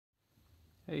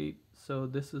Hey, so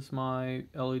this is my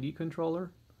LED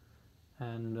controller,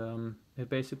 and it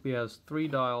basically has three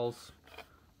dials,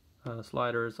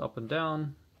 sliders up and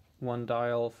down, one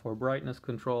dial for brightness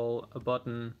control, a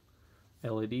button,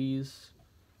 LEDs,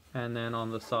 and then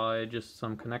on the side just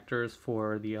some connectors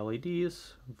for the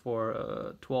LEDs for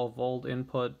a 12-volt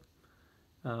input.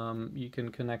 You can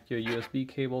connect your USB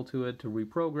cable to it to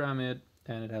reprogram it,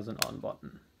 and it has an on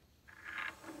button.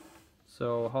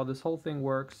 So how this whole thing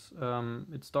works,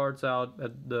 it starts out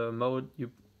at the mode you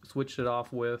switched it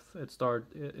off with.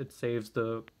 It saves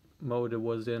the mode it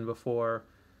was in before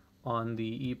on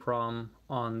the EEPROM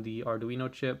on the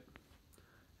Arduino chip,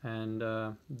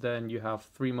 and then you have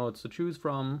three modes to choose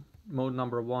from. Mode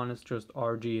number one is just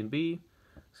R, G, and B.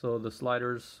 So the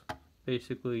sliders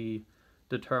basically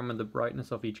determine the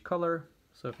brightness of each color.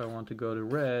 So if I want to go to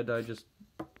red, I just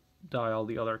dial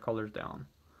the other colors down.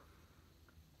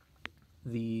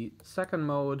 The second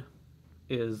mode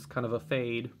is kind of a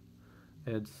fade.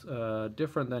 It's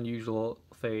different than usual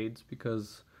fades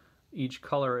because each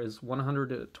color is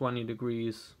 120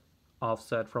 degrees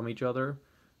offset from each other.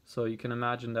 So you can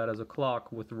imagine that as a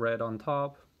clock with red on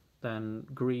top, then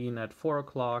green at 4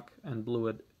 o'clock and blue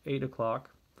at 8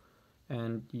 o'clock.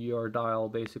 And your dial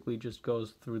basically just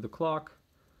goes through the clock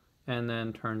and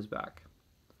then turns back.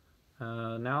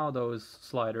 Now those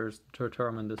sliders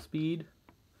determine the speed.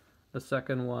 The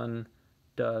second one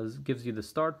gives you the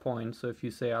start point. So if you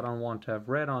say I don't want to have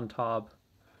red on top,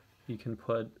 you can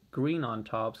put green on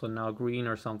top. So now green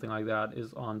or something like that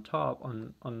is on top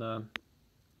on the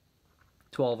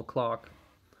 12 o'clock,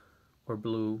 or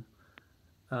blue,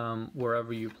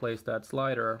 wherever you place that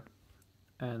slider.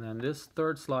 And then this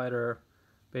third slider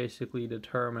basically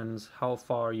determines how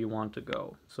far you want to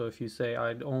go. So if you say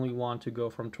I'd only want to go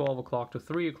from 12 o'clock to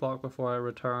 3 o'clock before I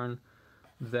return,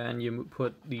 then you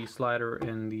put the slider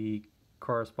in the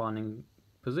corresponding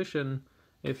position.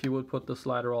 If you would put the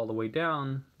slider all the way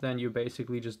down, then you're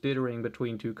basically just dithering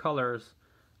between two colors,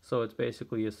 so it's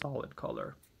basically a solid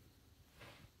color.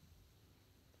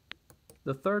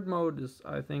 The third mode is,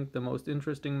 I think, the most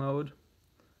interesting mode,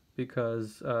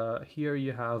 because here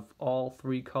you have all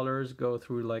three colors go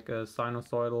through like a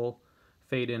sinusoidal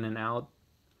fade in and out,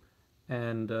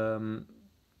 and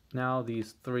now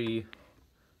these three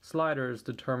sliders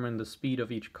determine the speed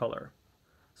of each color.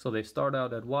 So they start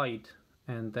out at white,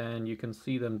 and then you can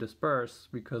see them disperse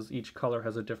because each color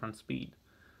has a different speed.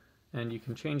 And you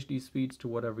can change these speeds to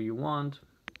whatever you want,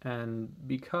 and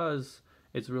because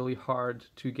it's really hard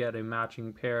to get a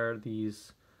matching pair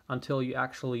until you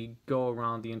actually go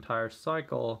around the entire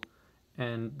cycle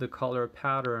and the color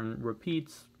pattern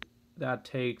repeats, that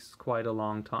takes quite a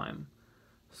long time.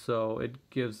 So it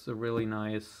gives a really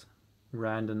nice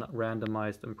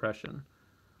randomized impression.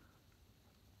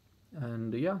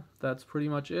 And yeah, that's pretty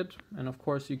much it. And of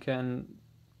course you can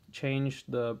change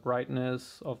the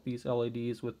brightness of these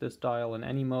LEDs with this dial in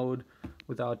any mode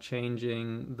without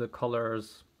changing the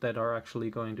colors that are actually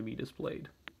going to be displayed.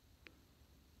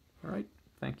 All right,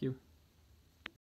 thank you.